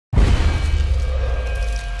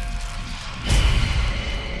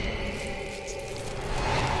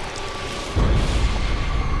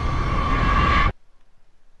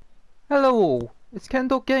all, it's Ken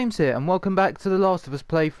Games here, and welcome back to the Last of Us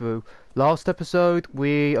playthrough. Last episode,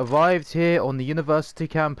 we arrived here on the university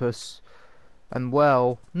campus, and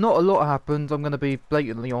well, not a lot happened, I'm going to be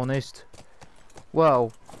blatantly honest.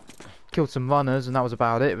 Well, killed some runners, and that was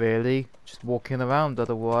about it really, just walking around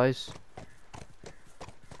otherwise.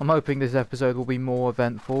 I'm hoping this episode will be more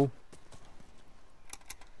eventful.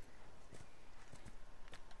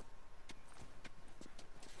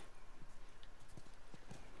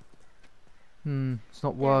 It's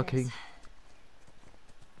not working.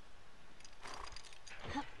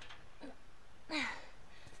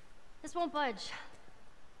 This won't budge.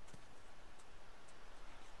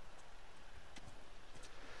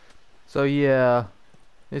 So yeah,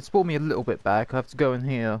 it's brought me a little bit back. I have to go in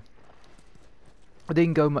here. I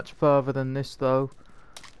didn't go much further than this though.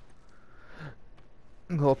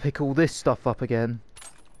 I've got to pick all this stuff up again.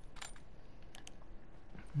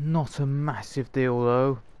 Not a massive deal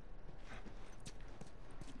though.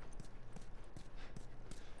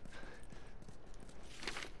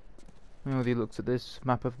 I already looked at this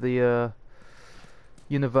map of the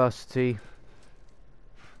university.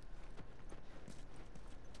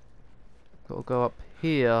 Got to go up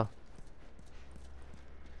here.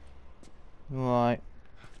 Right.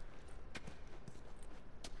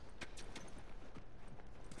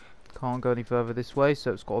 Can't go any further this way,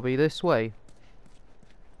 so it's got to be this way.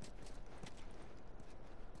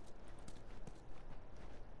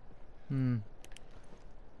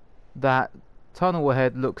 That tunnel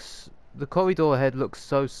ahead looks... The corridor ahead looks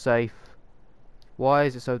so safe. Why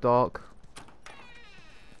is it so dark?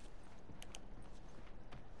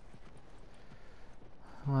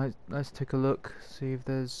 Right, let's take a look, see if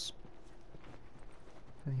there's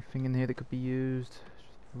anything in here that could be used.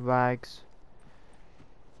 Rags.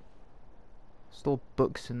 Store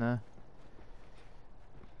books in there.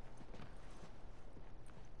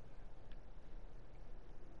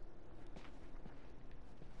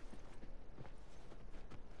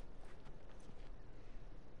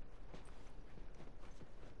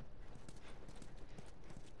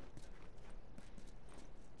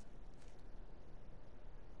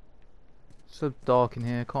 So dark in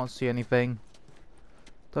here, can't see anything.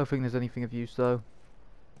 Don't think there's anything of use though.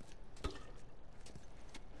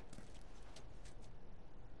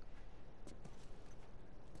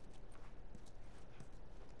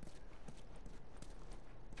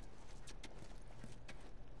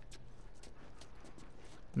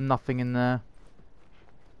 Nothing in there.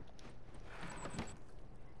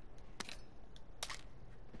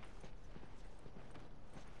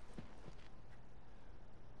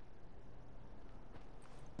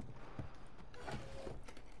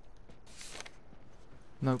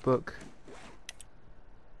 Notebook.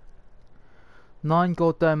 9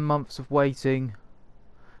 goddamn months of waiting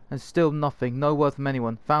and still nothing, no word from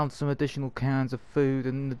anyone. Found some additional cans of food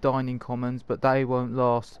in the dining commons, but they won't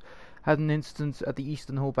last. Had an incident at the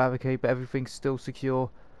Eastern Hall barricade, but everything's still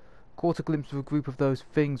secure. Caught a glimpse of a group of those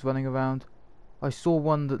things running around. I saw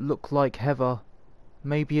one that looked like Heather.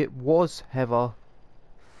 Maybe it was Heather.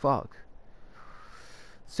 Fuck.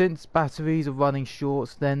 Since batteries are running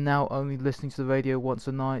short, they're now only listening to the radio once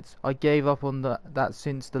a night. I gave up on that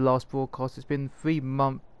since the last broadcast. It's been 3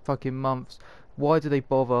 fucking months. Why do they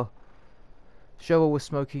bother? Cheryl was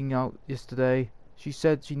smoking out yesterday. She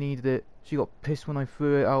said she needed it. She got pissed when I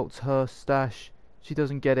threw it out her stash. She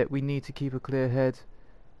doesn't get it. We need to keep a clear head.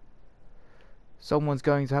 Someone's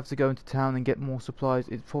going to have to go into town and get more supplies.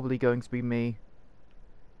 It's probably going to be me.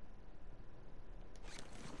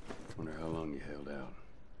 Wonder how long you held out.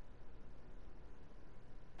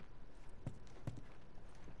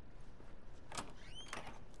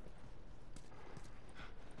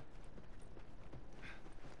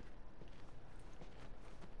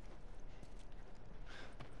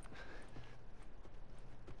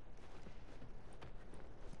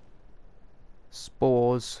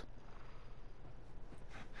 Spores.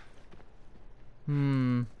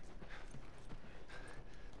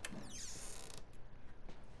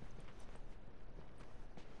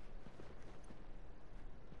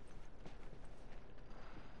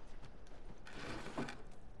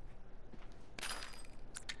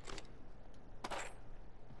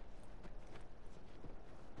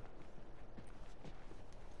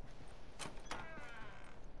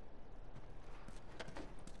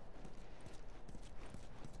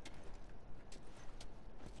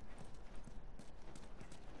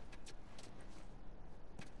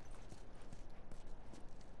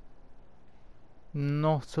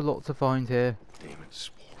 Not a lot to find here. Damn it,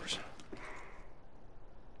 spores.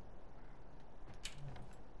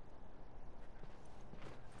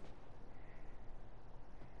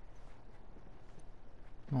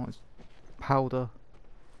 Oh, it's powder.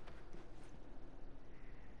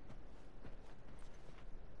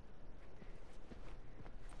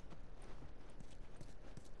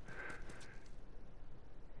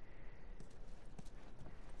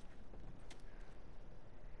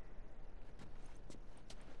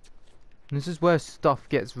 And this is where stuff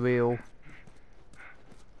gets real.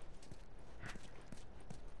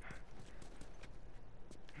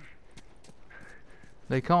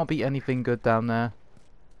 There can't be anything good down there.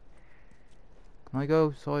 Can I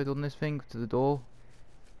go side on this thing to the door?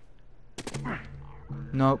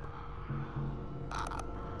 Nope.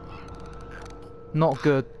 Not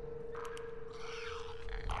good.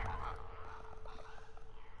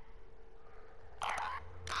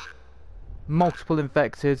 Multiple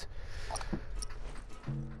infected.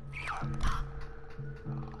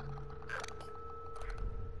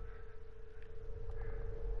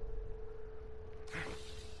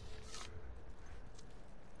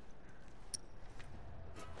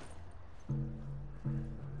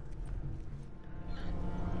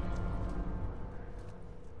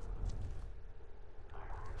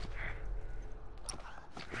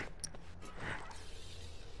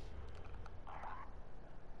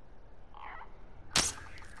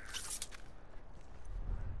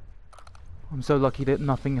 I'm so lucky that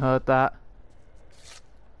nothing hurt that.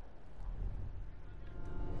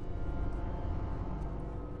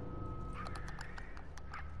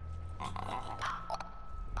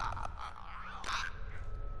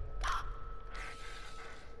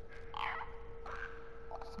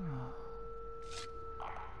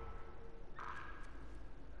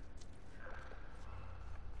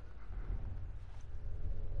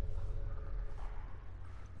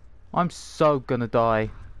 I'm so gonna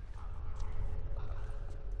die.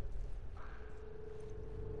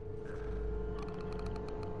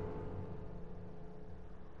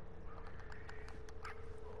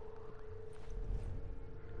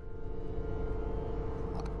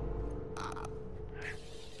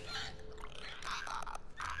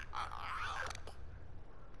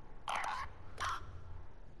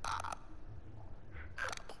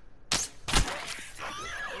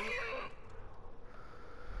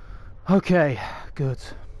 Okay, good.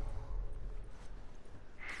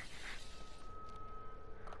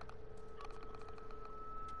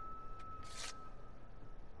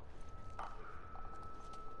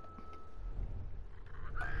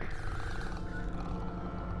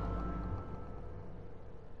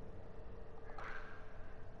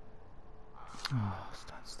 Oh,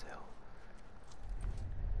 stand still.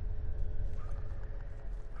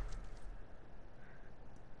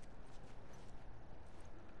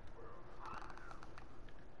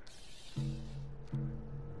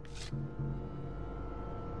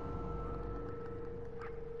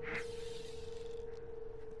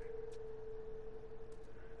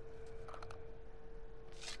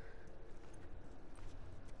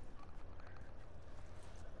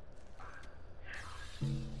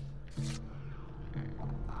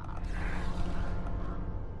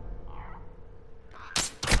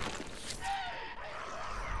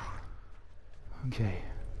 Okay.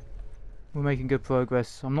 We're making good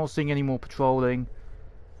progress. I'm not seeing any more patrolling.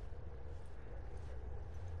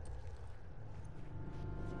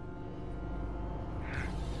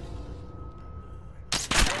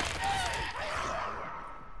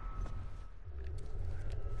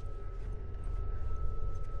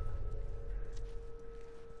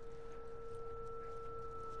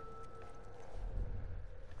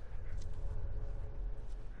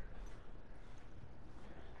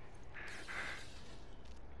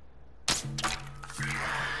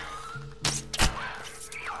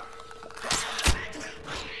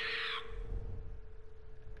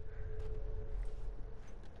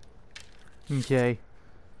 Okay.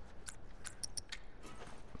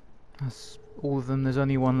 That's all of them. There's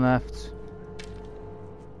only one left.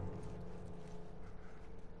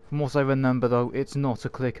 From what I remember though, it's not a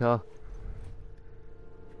clicker.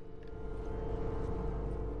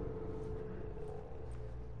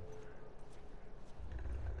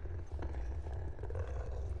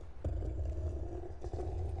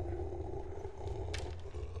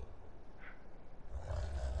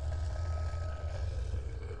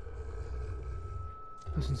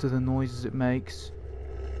 Listen to the noises it makes.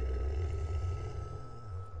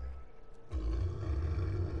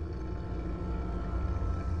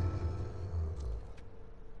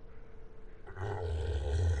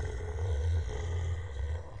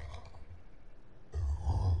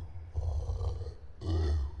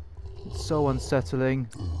 It's so unsettling.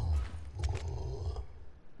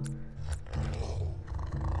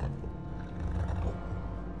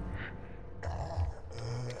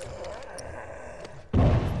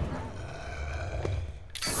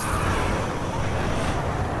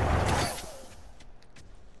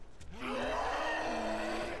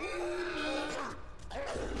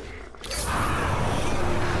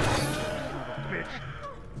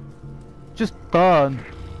 Burn.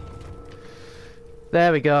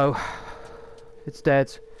 There we go. It's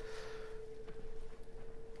dead.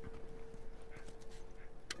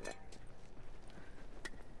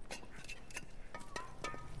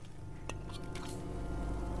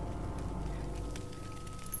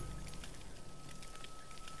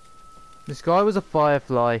 This guy was a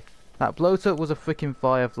firefly. That bloater was a freaking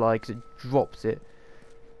firefly because it dropped it.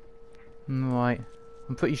 Right.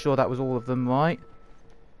 I'm pretty sure that was all of them, right?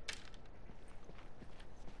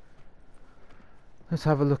 Let's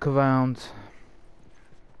have a look around.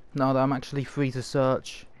 Now that I'm actually free to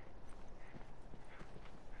search.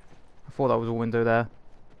 I thought that was a window there.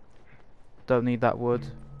 Don't need that wood.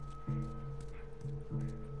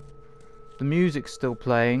 The music's still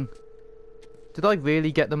playing. Did I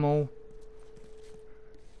really get them all?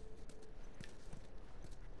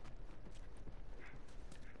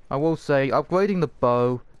 I will say, upgrading the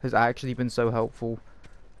bow has actually been so helpful.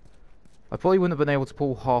 I probably wouldn't have been able to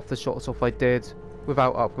pull half the shots off I did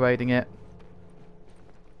without upgrading it.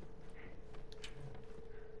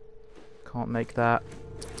 Can't make that.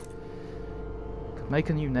 Could make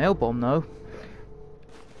a new nail bomb though.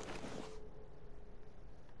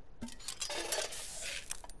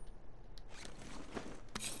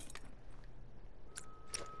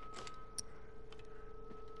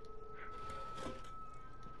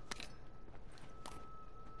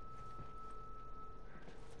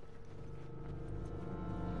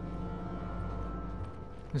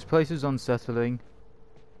 This place is unsettling.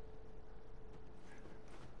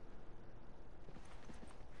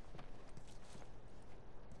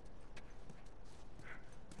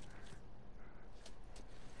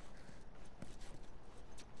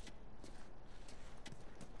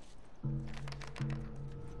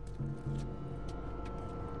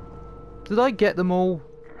 Did I get them all?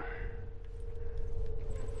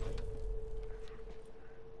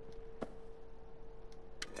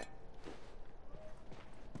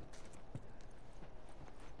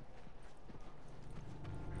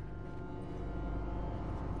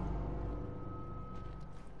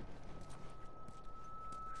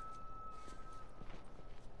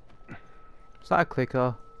 Is that a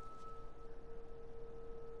clicker?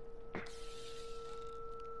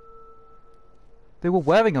 They were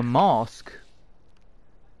wearing a mask.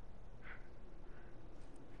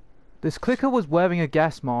 This clicker was wearing a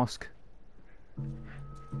gas mask.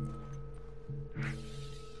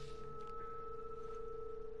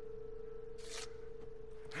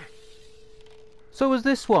 So was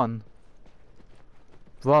this one.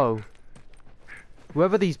 Bro.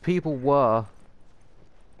 Whoever these people were.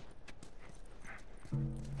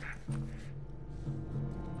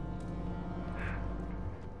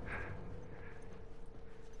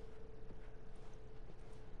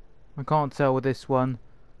 I can't tell with this one.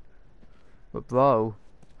 But bro,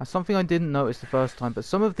 that's something I didn't notice the first time, but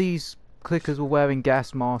some of these clickers were wearing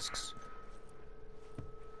gas masks.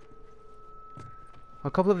 A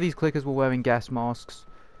couple of these clickers were wearing gas masks.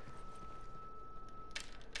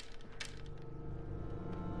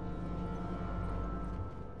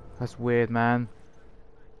 That's weird, man.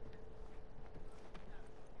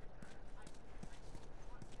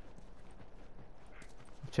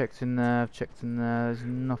 I've checked in there, I've checked in there, there's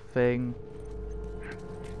nothing.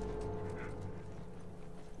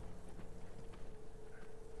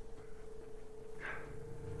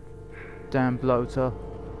 Damn bloater.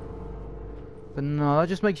 But no, that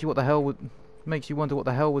just makes you makes you wonder what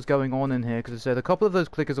the hell was going on in here, because I said a couple of those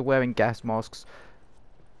clickers are wearing gas masks.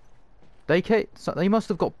 They must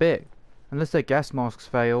have got bit, unless their gas masks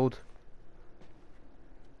failed.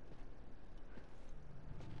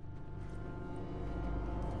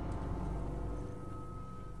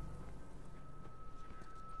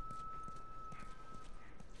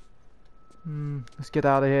 Let's get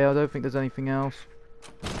out of here. I don't think there's anything else.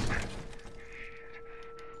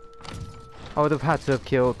 I would have had to have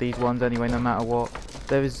killed these ones anyway, no matter what.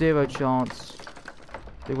 There is zero chance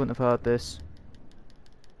they wouldn't have heard this.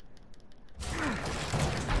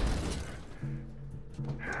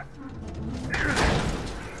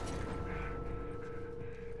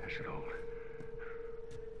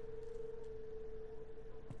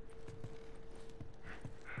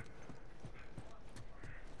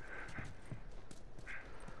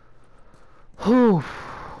 Whew.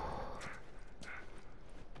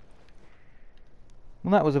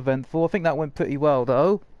 Well, that was eventful. I think that went pretty well,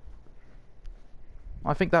 though.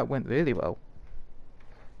 I think that went really well.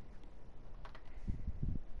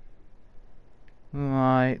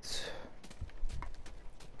 Right.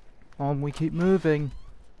 On we keep moving.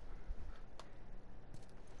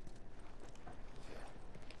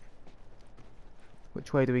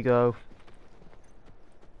 Which way do we go?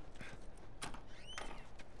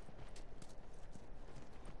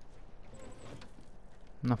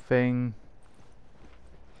 Nothing.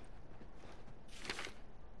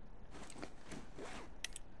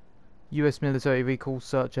 US military recall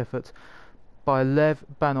search effort by Lev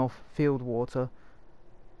Banov Fieldwater,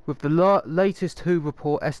 with the latest WHO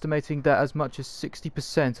report estimating that as much as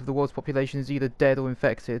 60% of the world's population is either dead or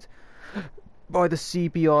infected by the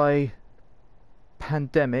CBI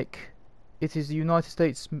pandemic. It is the United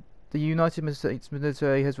States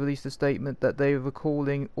military has released a statement that they are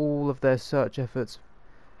recalling all of their search efforts.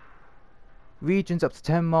 Regions up to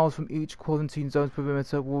 10 miles from each quarantine zone's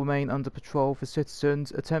perimeter will remain under patrol for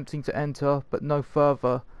citizens attempting to enter, but no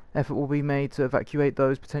further effort will be made to evacuate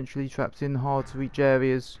those potentially trapped in hard-to-reach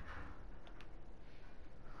areas.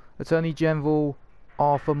 Attorney General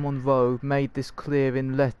Arthur Monroe made this clear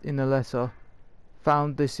in a letter.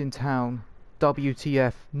 Found this in town.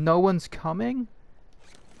 WTF. No one's coming?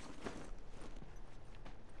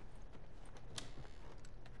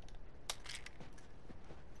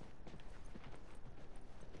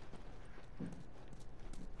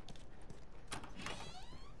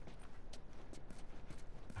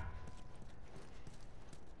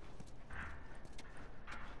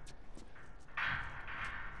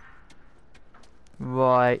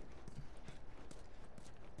 Right.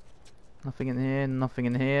 Nothing in here, nothing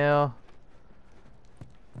in here.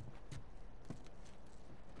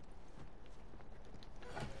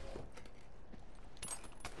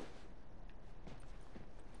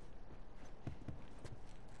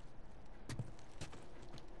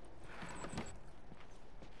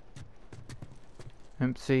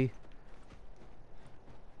 Empty.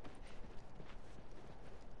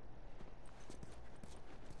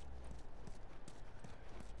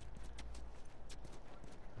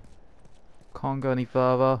 Can't go any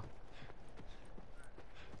further.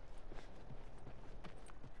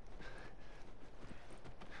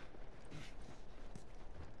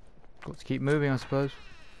 Got to keep moving, I suppose.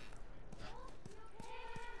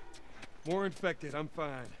 More infected, I'm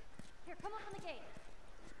fine. Here, come up on the gate.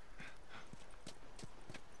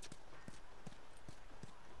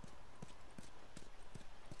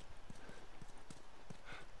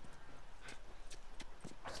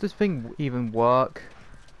 Does this thing even work?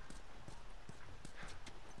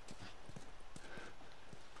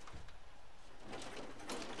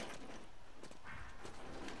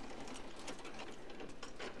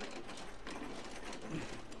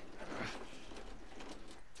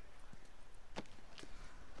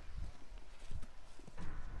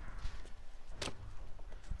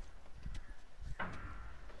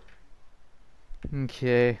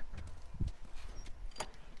 Okay.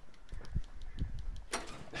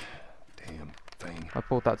 Damn thing. I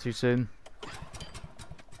bought that too soon.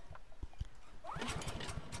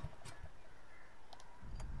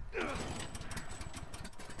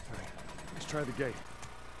 Let's try the gate.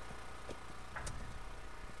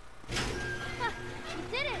 Ha! You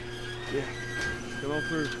did it! Yeah, come on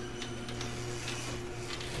through.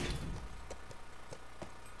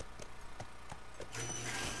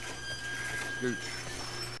 Scoot.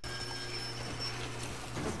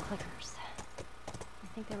 Those clickers. You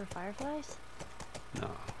think they were fireflies?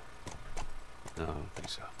 No. No, I don't think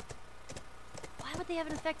so. Why would they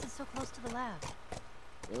have infected so close to the lab?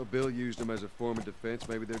 Well, Bill used them as a form of defense.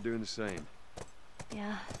 Maybe they're doing the same.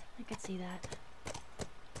 Yeah, I could see that.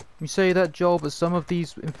 You say that, Joel, but some of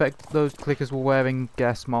those clickers were wearing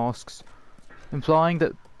gas masks, implying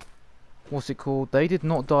that, what's it called, they did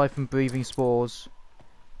not die from breathing spores.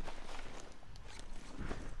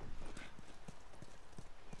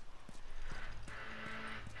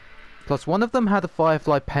 Plus, one of them had a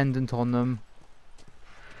firefly pendant on them.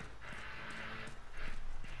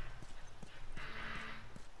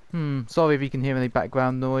 Sorry if you can hear any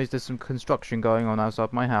background noise. There's some construction going on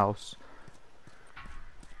outside my house.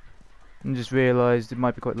 And just realised it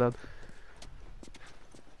might be quite loud.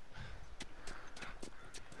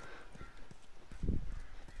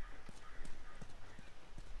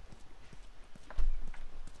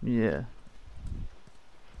 Yeah.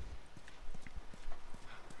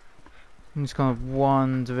 I'm just kind of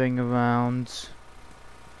wandering around.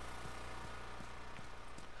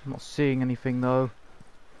 I'm not seeing anything though.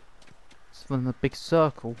 It's in a big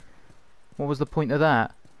circle. What was the point of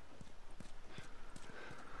that?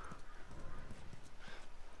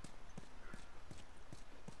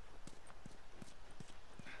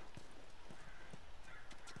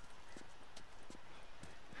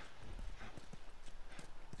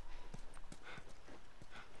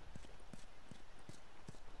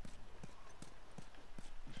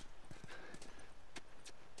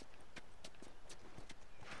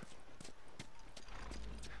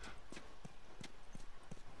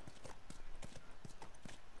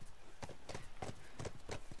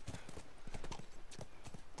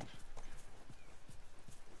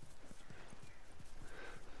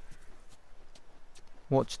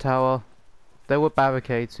 Watchtower. There were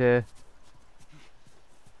barricades here.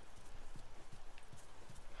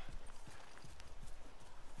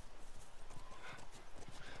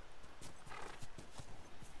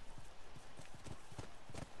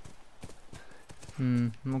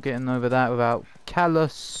 I'm not getting over that without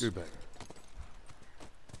callous. You're back.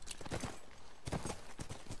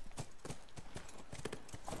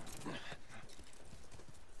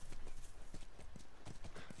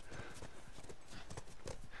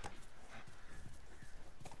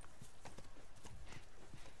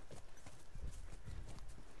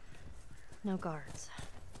 No guards.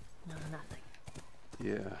 No nothing.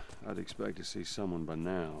 Yeah, I'd expect to see someone by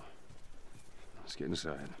now. Let's get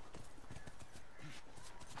inside.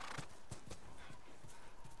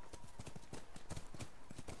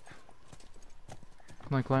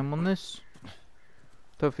 Can I climb on this?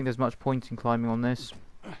 Don't think there's much point in climbing on this.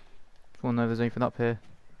 Just wanna know if there's anything up here.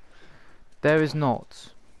 There is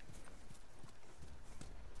not.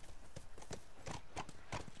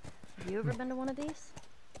 Have you ever been to one of these?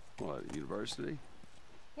 What, university?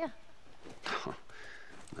 Yeah.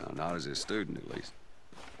 No, not as a student, at least.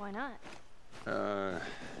 Why not? I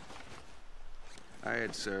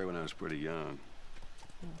had Sarah when I was pretty young.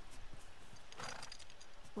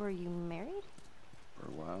 Were you married? For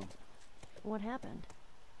a while. What happened?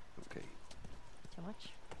 Okay, Too much?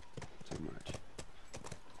 too much.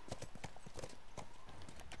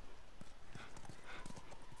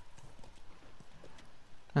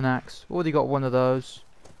 An axe. Already got one of those.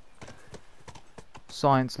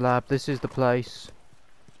 Science lab. This is the place.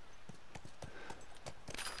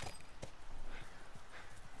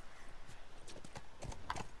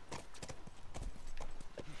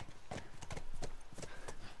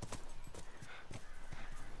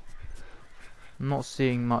 I'm not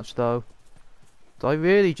seeing much though. Did I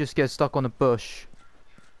really just get stuck on a bush?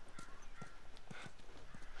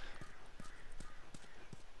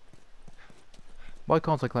 Why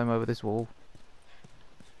can't I climb over this wall?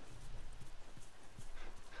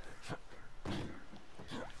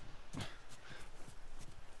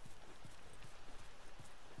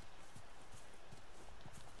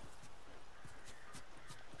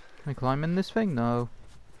 Can I climb in this thing? No.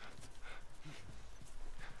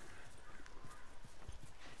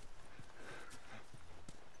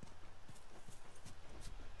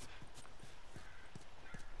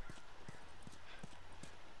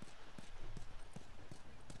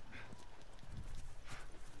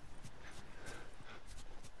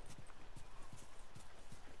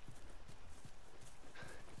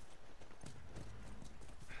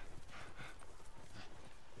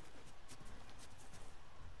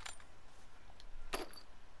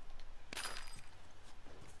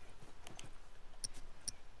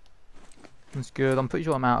 That's good. I'm pretty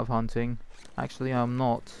sure I'm out of hunting. Actually, I'm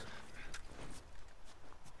not.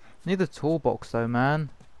 Need the toolbox though, man.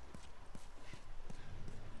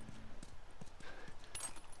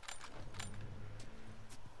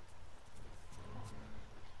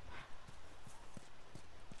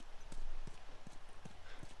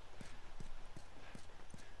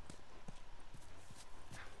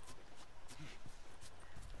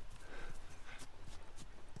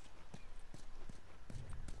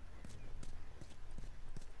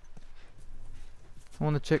 I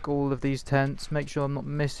want to check all of these tents, make sure I'm not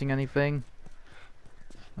missing anything.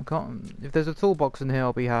 I can't. If there's a toolbox in here,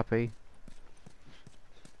 I'll be happy.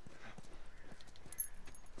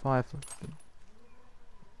 Firefly.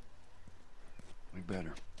 We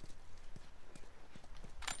better.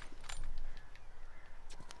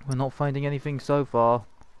 We're not finding anything so far.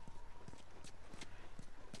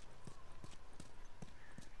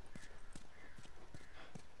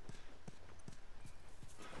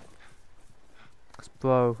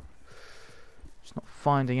 Bro, just not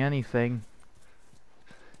finding anything.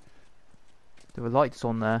 There were lights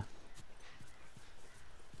on there.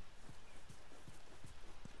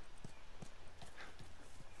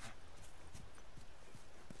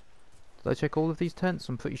 Did I check all of these tents?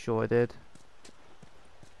 I'm pretty sure I did.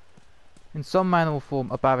 In some manner or form,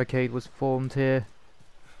 a barricade was formed here.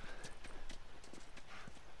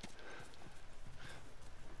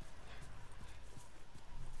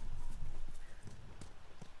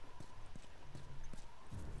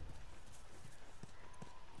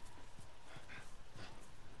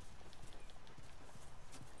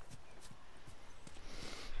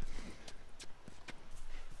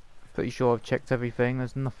 Pretty sure I've checked everything.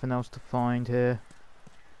 There's nothing else to find here.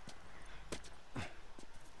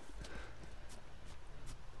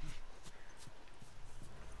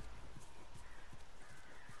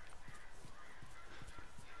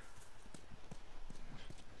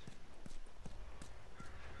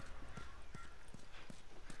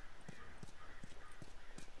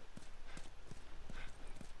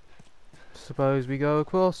 Suppose we go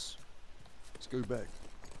across. Scoot back.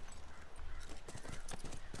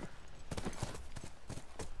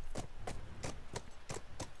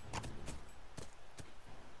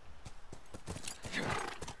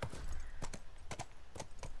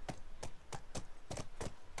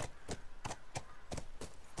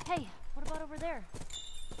 Hey, what about over there?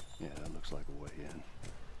 Yeah, that looks like a way in.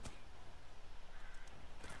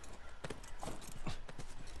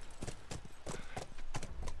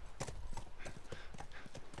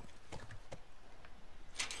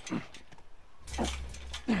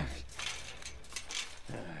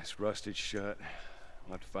 It's rusted shut.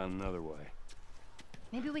 We'll have to find another way.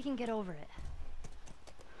 Maybe we can get over it.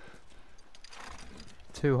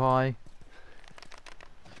 Too high.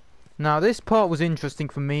 Now this part was interesting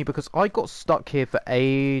for me because I got stuck here for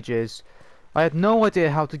ages. I had no idea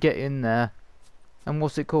how to get in there. And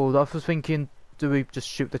what's it called? I was thinking, do we just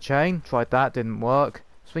shoot the chain? Tried that, didn't work.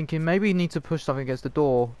 I was thinking maybe you need to push something against the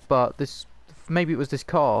door, but this, maybe it was this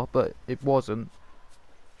car, but it wasn't.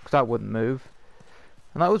 Because that wouldn't move.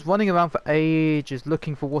 And I was running around for ages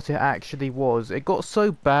looking for what it actually was. It got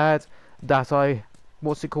so bad that I,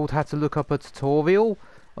 what's it called, had to look up a tutorial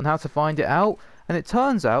on how to find it out. And it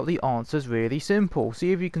turns out the answer's really simple.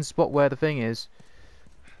 See if you can spot where the thing is.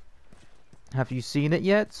 Have you seen it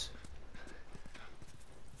yet?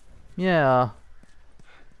 Yeah.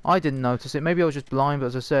 I didn't notice it. Maybe I was just blind, but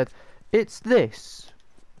as I said, it's this.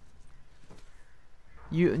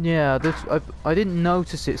 Yeah, this, I didn't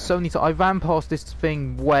notice it so many times. I ran past this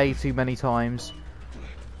thing way too many times.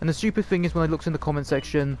 And the stupid thing is, when I looked in the comment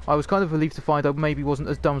section, I was kind of relieved to find I maybe wasn't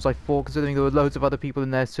as dumb as I thought, considering there were loads of other people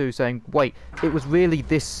in there too saying, wait, it was really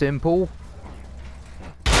this simple?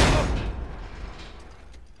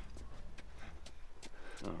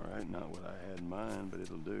 Alright, not what I had in mind, but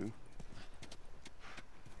it'll do.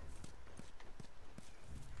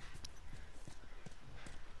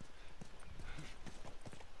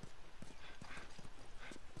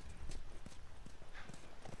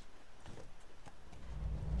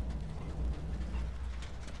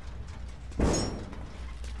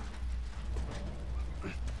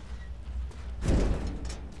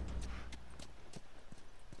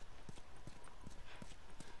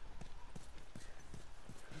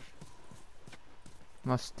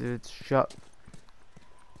 Mustard shut.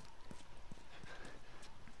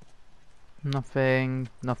 Nothing,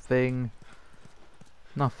 nothing,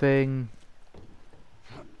 nothing.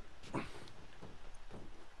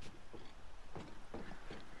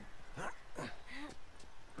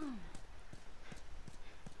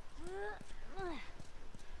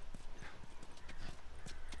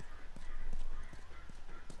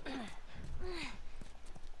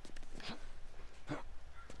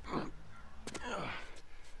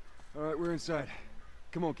 Alright, we're inside.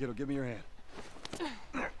 Come on, kiddo, give me your hand. There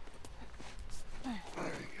you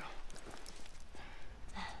go.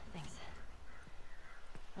 Thanks.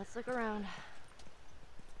 Let's look around.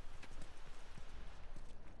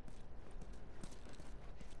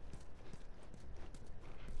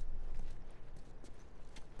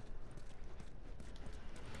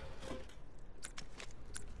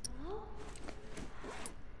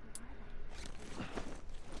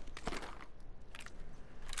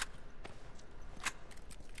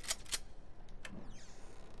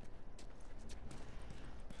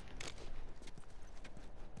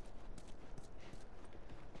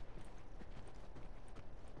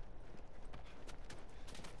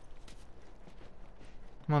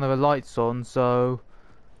 Well, there were lights on, so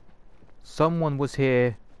someone was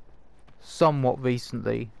here somewhat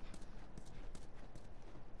recently.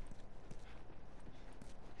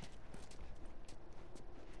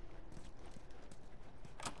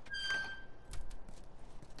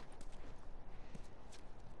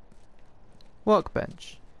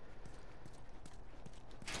 Workbench.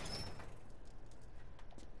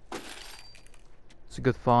 It's a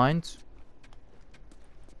good find.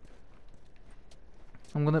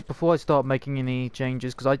 I'm gonna, before I start making any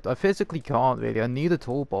changes, because I physically can't really, I need a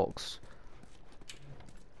toolbox.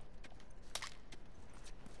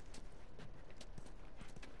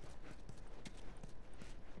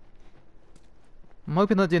 I'm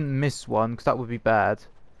hoping I didn't miss one, because that would be bad.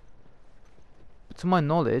 But to my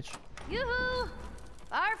knowledge... Yoo-hoo!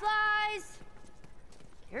 Fireflies!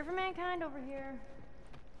 Care for mankind over here.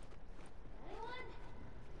 Anyone?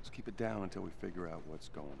 Let's keep it down until we figure out what's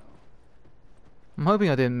going on. I'm hoping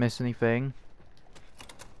I didn't miss anything.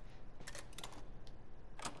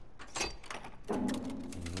 Alright.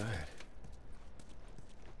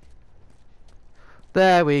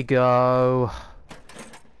 There we go.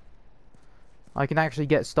 I can actually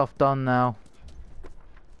get stuff done now.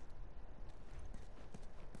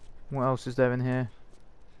 What else is there in here?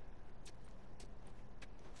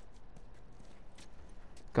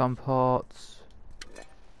 Gun parts.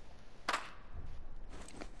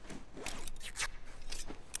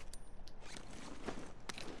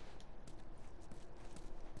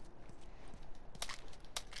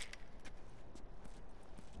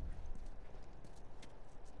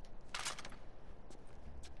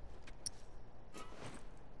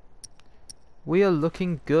 We are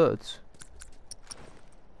looking good.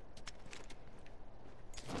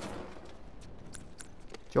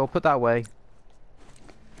 Joel, put that away.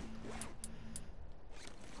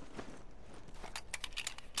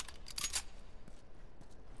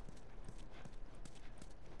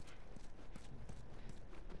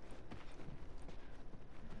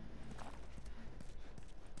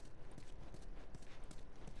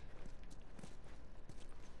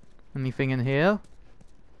 Anything in here?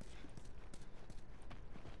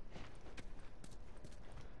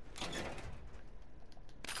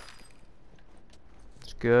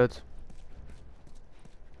 It's good.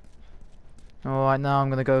 Alright, now I'm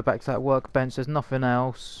gonna go back to that workbench. There's nothing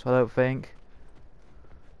else, I don't think.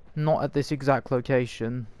 Not at this exact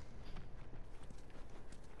location.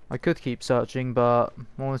 I could keep searching, but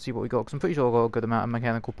I want to see what we got, because I'm pretty sure I got a good amount of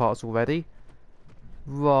mechanical parts already.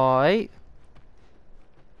 Right.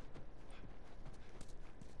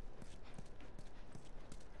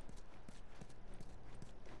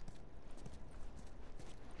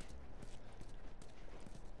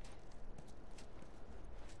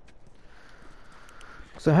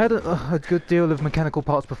 So I had a good deal of mechanical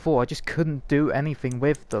parts before, I just couldn't do anything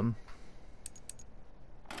with them.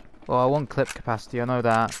 Well, I want clip capacity, I know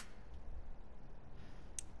that.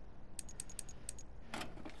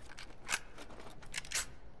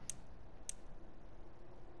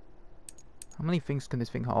 How many things can this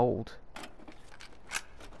thing hold?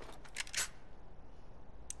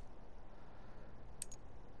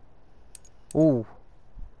 Ooh.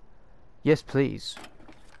 Yes, please.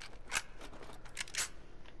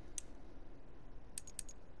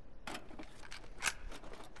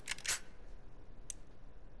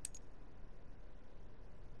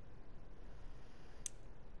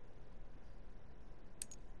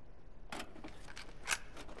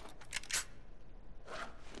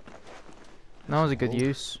 That was a good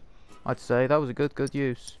use. I'd say that was a good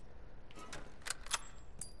use.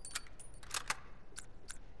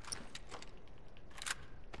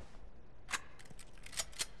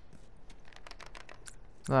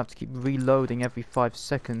 I'll have to keep reloading every 5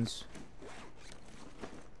 seconds.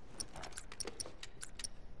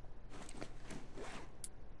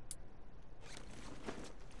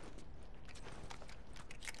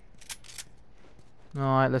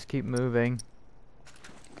 Alright, let's keep moving.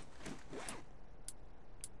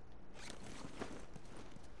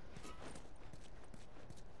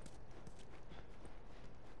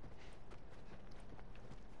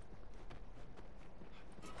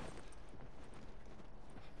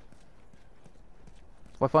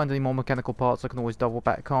 If I find any more mechanical parts, I can always double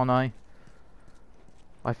back, can't I?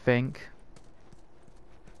 I think.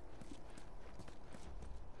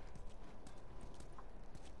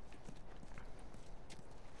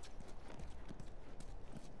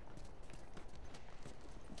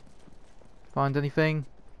 Find anything?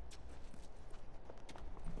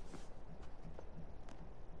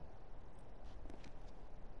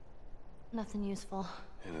 Nothing useful.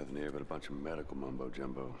 Ain't nothing here but a bunch of medical mumbo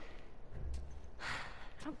jumbo.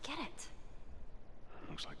 I don't get it.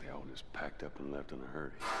 Looks like they all just packed up and left in a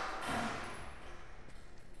hurry.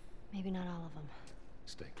 Maybe not all of them.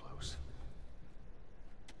 Stay close.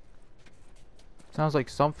 Sounds like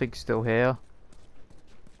something's still here.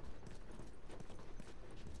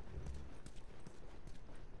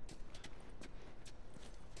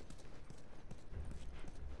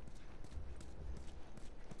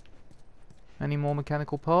 Any more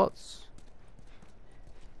mechanical parts?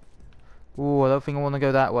 Ooh, I don't think I want to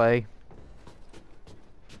go that way.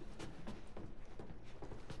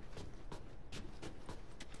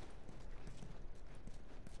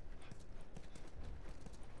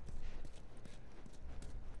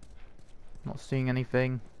 Not seeing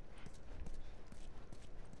anything.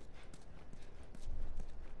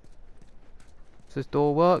 Does this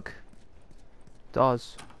door work?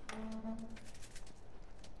 Does.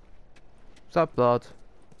 Is that blood?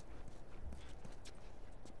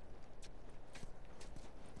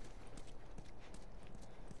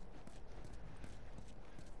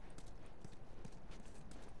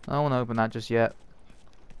 I don't want to open that just yet.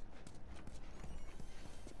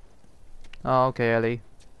 Oh, okay, Ellie.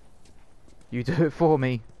 You do it for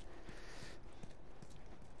me.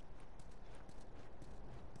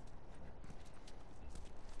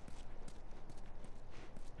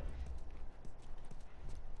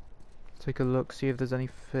 Take a look, see if there's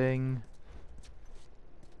anything.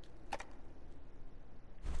 We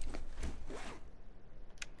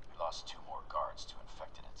lost 2 more guards to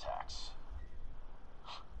infected attacks.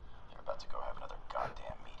 They're about to go have another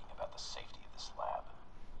goddamn meeting about the safety of this lab.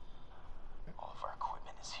 All of our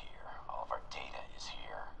equipment is here. All of our data is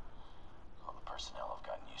here. All the personnel have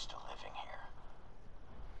gotten used to living here.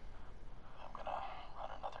 I'm gonna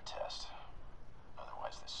run another test.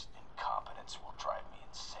 Otherwise, this incompetence will drive me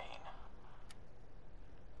insane.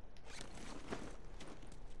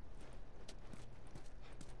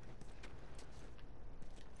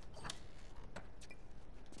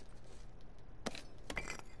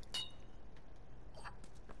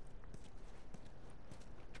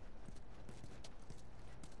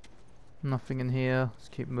 Nothing in here. Let's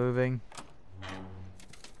keep moving.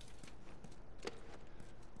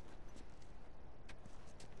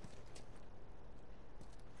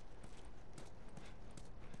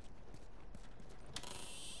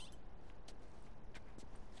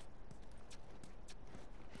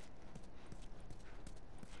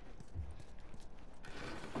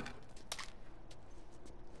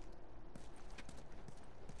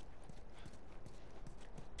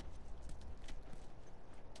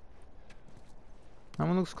 That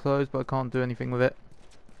one looks closed, but I can't do anything with it.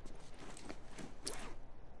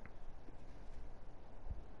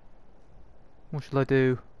 What should I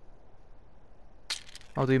do?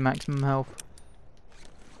 I'll do maximum health.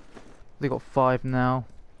 They got 5 now.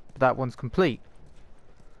 But that one's complete.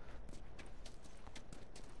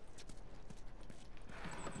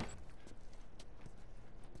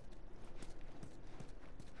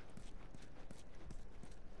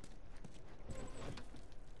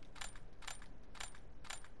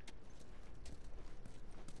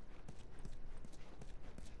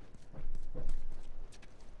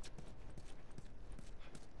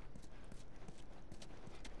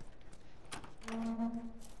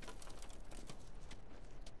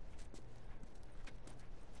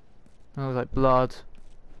 Oh, like blood.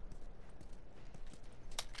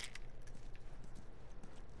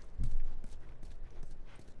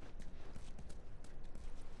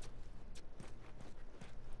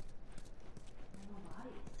 No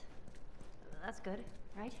bodies. That's good,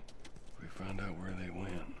 right? We found out where they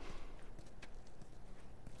went.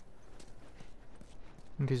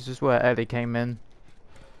 I think it's just where Ellie came in.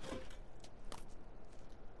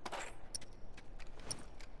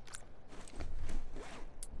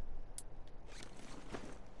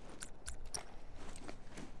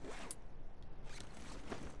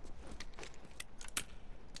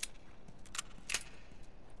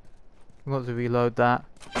 I've got to reload that.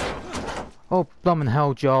 Oh, blummin'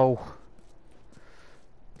 hell, Joel.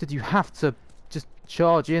 Did you have to just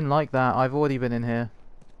charge in like that? I've already been in here.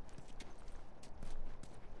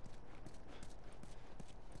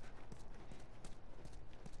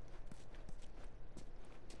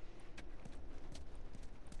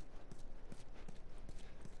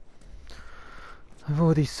 I've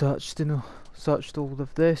already searched all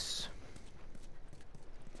of this.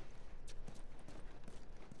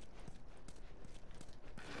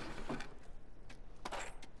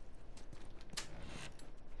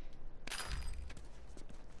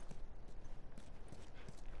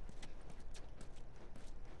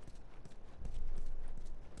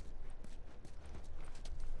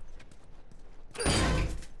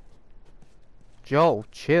 Joel,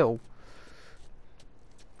 chill.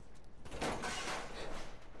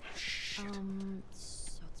 So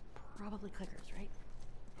it's probably clickers, right?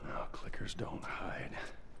 No, clickers don't hide.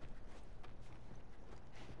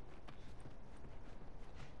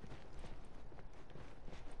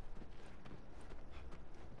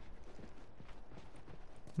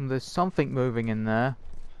 There's something moving in there.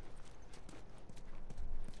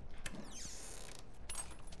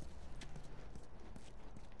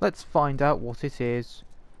 Let's find out what it is.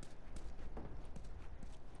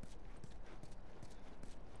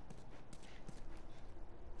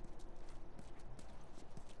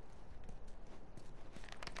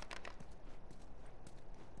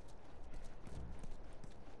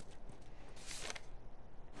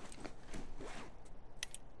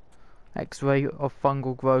 X-ray of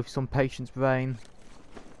fungal growths on patient's brain.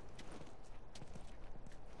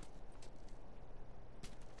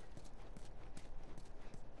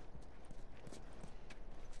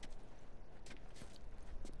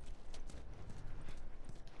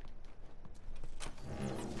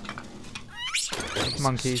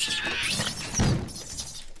 Monkeys. At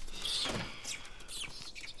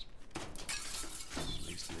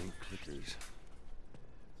least it ain't clickers.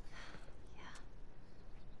 Yeah.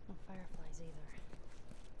 No fireflies either.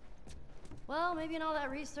 Well, maybe in all that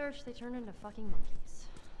research they turned into fucking monkeys.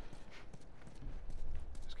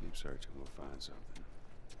 Keep searching, we'll find something.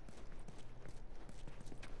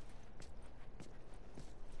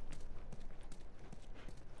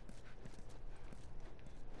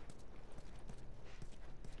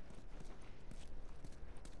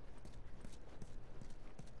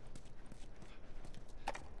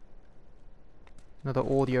 Another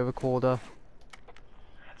audio recorder.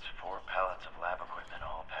 That's 4 pallets of lab equipment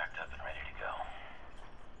all packed up and ready to go.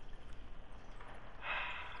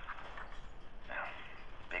 Now,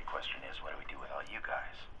 big question is, what do we do with all you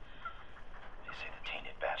guys? They say the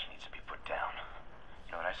tainted batch needs to be put down.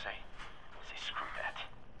 You know what I say? I say screw that.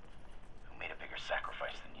 Who made a bigger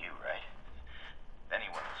sacrifice than you, right?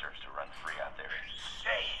 Anyone deserves to run free out there.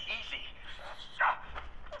 Hey, easy! Stop!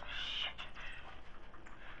 Shit.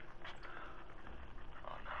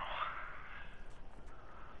 Oh no.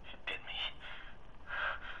 You did me.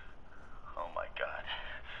 Oh my god.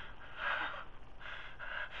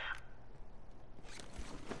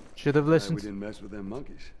 Should have Glad listened. we didn't mess with them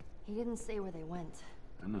monkeys. He didn't say where they went.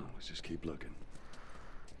 I know, let's just keep looking.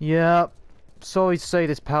 Yeah. Sorry to say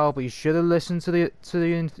this, pal, but you should have listened to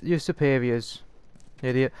your superiors.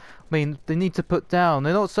 Idiot. I mean, they need to put down.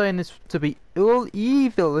 They're not saying this to be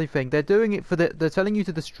evil or anything. They're doing it for they're telling you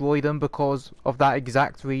to destroy them because of that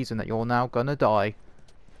exact reason, that you're now gonna die.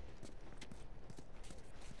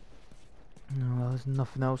 No, there's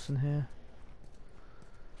nothing else in here.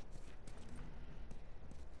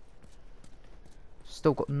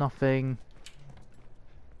 Still got nothing.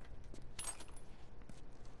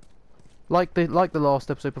 Like the last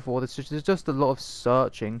episode before, there's just a lot of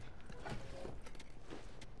searching.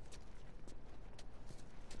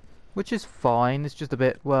 Which is fine, it's just a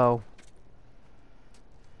bit, well...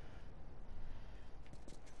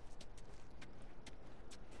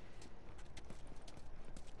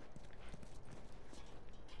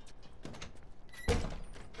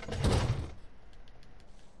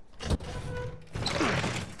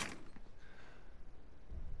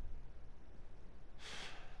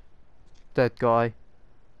 Dead guy.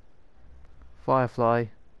 Firefly.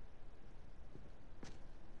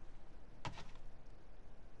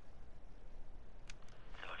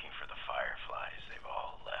 You're looking for the fireflies. They've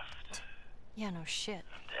all left. Yeah, no shit.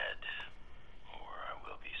 I'm dead. Or I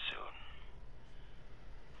will be soon.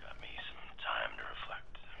 Got me some time to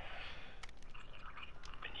reflect.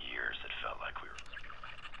 Been years that felt like we were...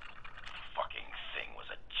 Fucking thing was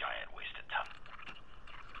a giant waste of time.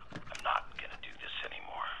 I'm not gonna do this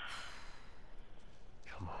anymore.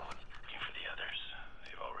 Come on. Looking for the others.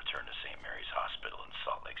 They've all returned to St. Mary's Hospital in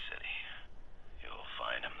Salt Lake City. You'll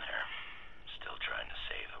find them there. Still trying to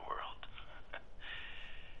save the world.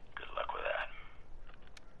 Good luck with that.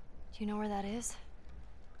 Do you know where that is?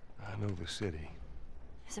 I know the city.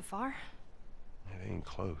 Is it far? It ain't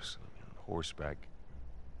close. I mean, on horseback.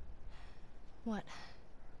 What?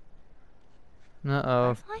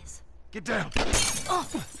 Uh-oh. Fireflies? Get down! Oh!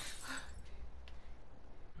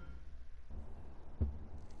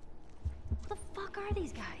 What the fuck are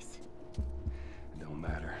these guys? It don't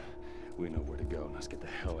matter. We know where to go. Let's get the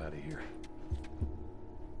hell out of here.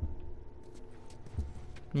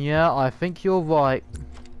 Yeah, I think you're right.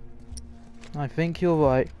 I think you're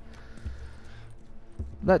right.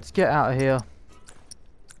 Let's get out of here.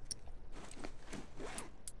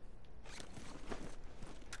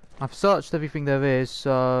 I've searched everything there is,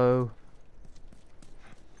 so...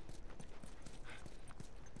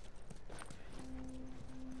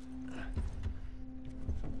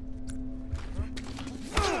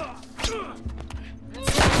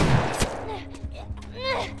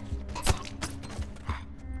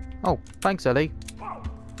 Oh, thanks, Ellie. Whoa!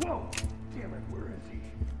 Whoa! Damn it, where is he?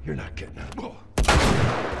 You're not getting out.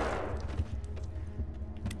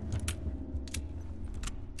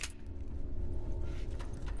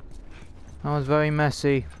 That was very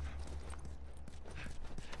messy.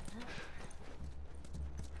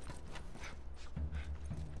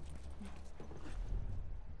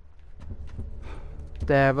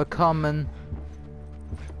 They're a-comin'.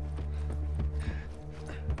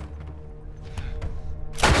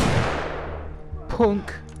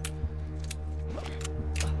 Punk.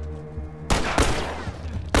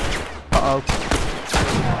 Uh-oh.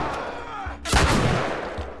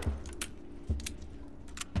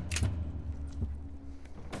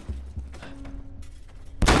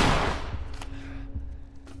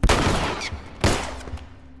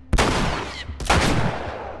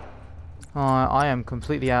 I am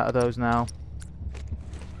completely out of those now.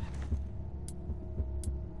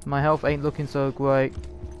 My health ain't looking so great.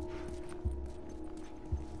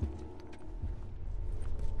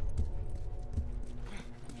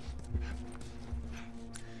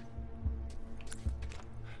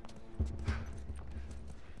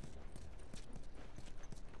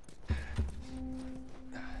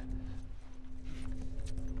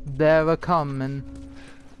 There I come and...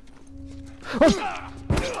 Oh!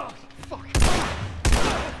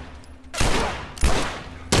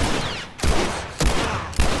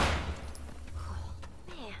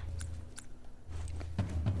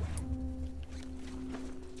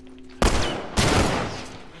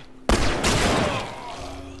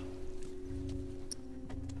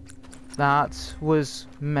 That was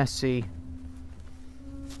messy.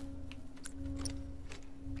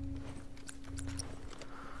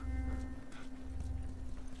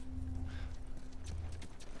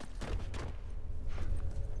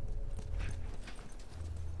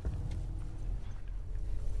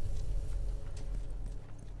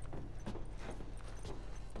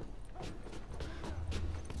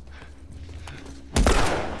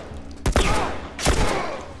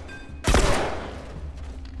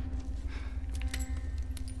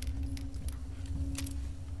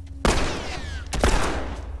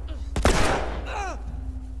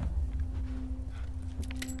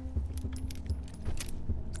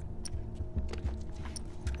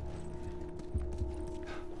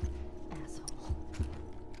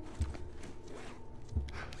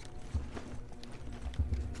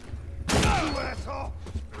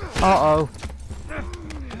 Uh-oh.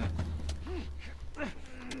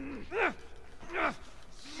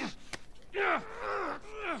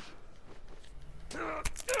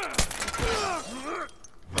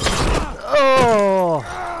 Oh!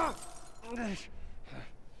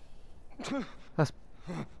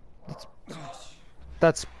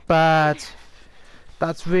 That's bad.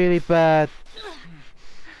 That's really bad.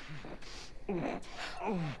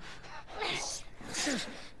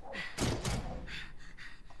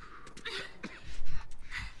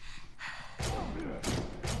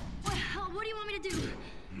 What do you want me to do?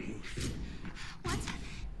 What?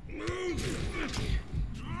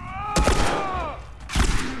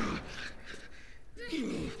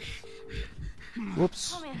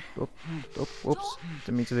 Whoops. Oh, man. Whoops.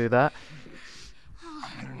 Didn't mean to do that.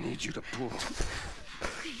 I'm gonna need you to pull.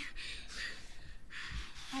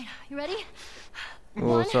 Alright, you ready? Oh,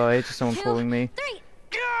 One, sorry, just someone 2, calling me. 3.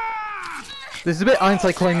 This is a bit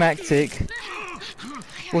anticlimactic.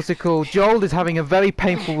 What's it called? Joel is having a very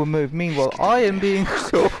painful remove. Meanwhile, I am being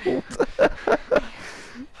called.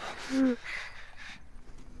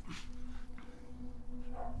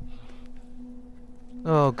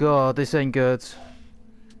 Oh god, this ain't good.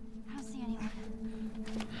 I don't see anyone.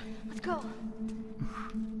 Let's go.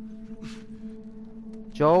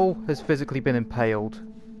 Joel has physically been impaled.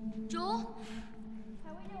 Joel?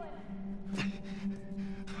 How we doing?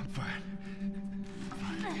 I'm fine.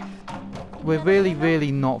 We're really,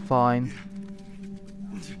 really not fine.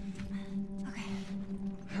 Okay.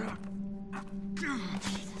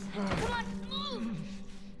 Come on, move!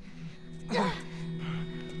 I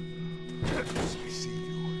see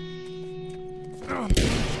you. Come on,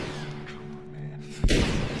 man.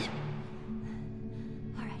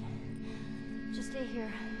 Alright. Just stay here.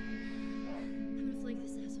 I'm gonna flank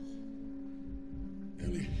this asshole.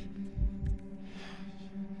 Ellie.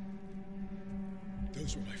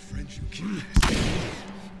 Those were my friends you killed.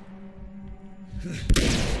 You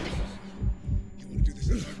want to do this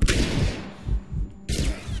the hard way?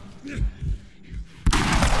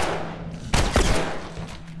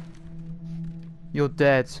 You're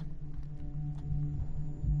dead.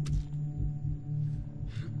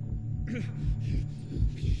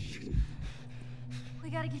 We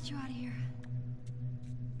gotta get you out of here.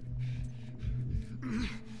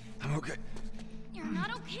 I'm okay. You're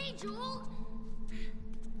not okay, Joel!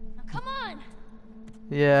 Now come on!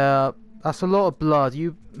 Yeah, that's a lot of blood.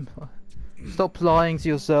 You stop lying to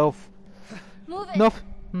yourself. Move it!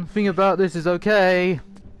 Nothing about this is okay.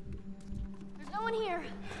 There's no one here.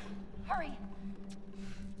 Hurry.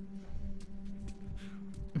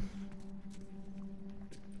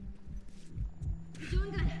 You're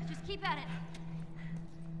doing good. Just keep at it.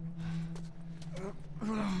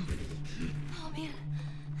 Oh man.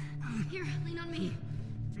 Here, lean on me.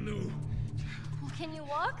 No. Well, can you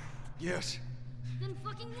walk? Yes. Then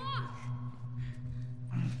fucking walk!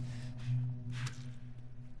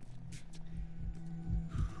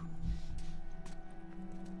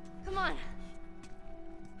 Come on.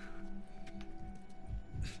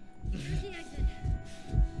 Here's the exit.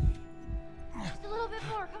 Just a little bit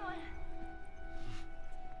more, come on.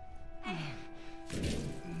 Hey,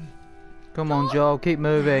 Come on, Joel, keep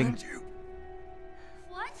moving. Behind you.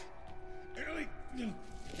 what? Ellie. No.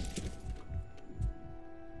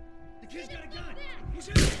 The kid's got a gun. Back. Push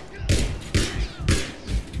it.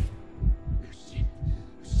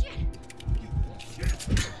 Shit!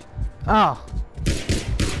 Ah.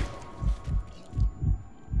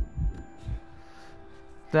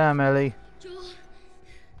 Damn, Ellie. Joel.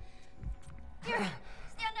 Here,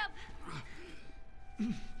 stand up.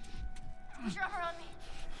 Put your arm around me.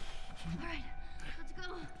 All right, let's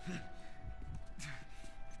go.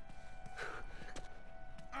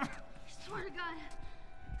 I swear to God,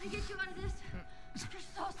 I get you out of this. You're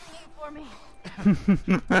so singing for me.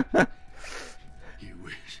 You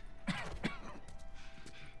wish.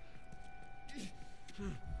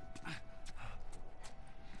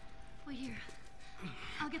 Wait here.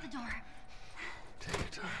 I'll get the door. Take your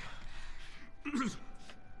time.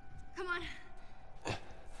 Come on.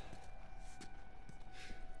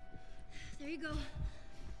 There you go.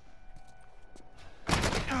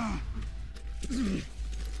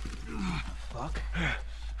 Fuck.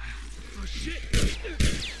 Oh shit!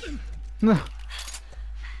 No.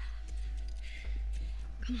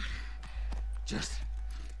 Come on. Just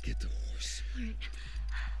get the horse. All right.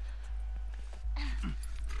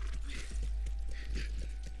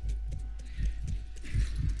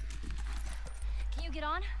 Can you get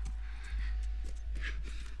on?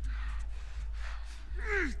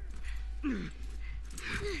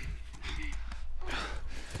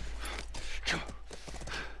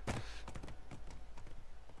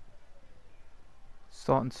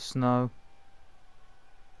 Starting to snow.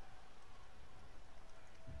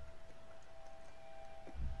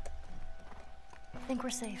 I think we're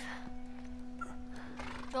safe.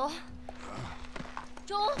 Joel?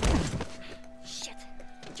 Joel? Shit.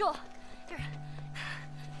 Joel, here.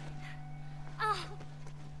 Oh,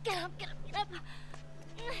 get up, get up, get up.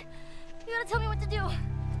 You gotta tell me what to do.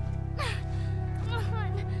 Come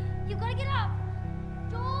on. You gotta get up.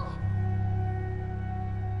 Joel?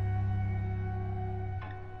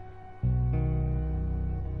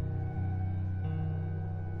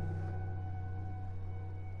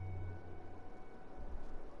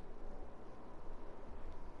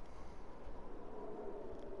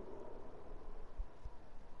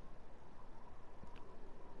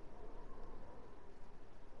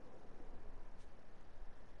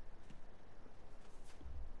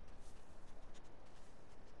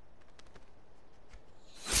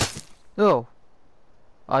 Oh.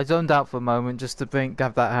 I zoned out for a moment just to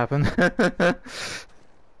have that happen. This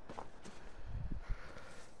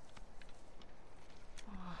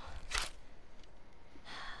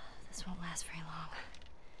won't last very long.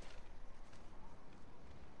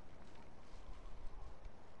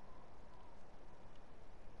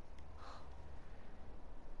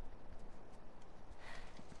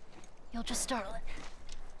 You'll just startle it.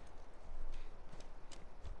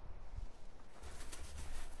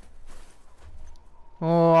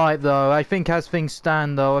 Alright though, I think as things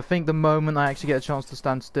stand though, I think the moment I actually get a chance to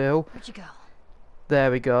stand still. Where'd you go? There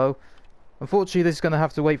we go. Unfortunately, this is going to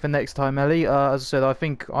have to wait for next time, Ellie. As I said, I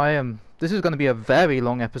think this is going to be a very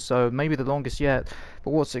long episode, maybe the longest yet. But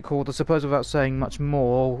what's it called? I suppose without saying much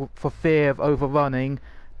more, for fear of overrunning,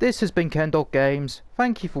 this has been Ken Dog Games.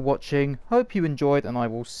 Thank you for watching. Hope you enjoyed, and I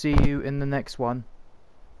will see you in the next one.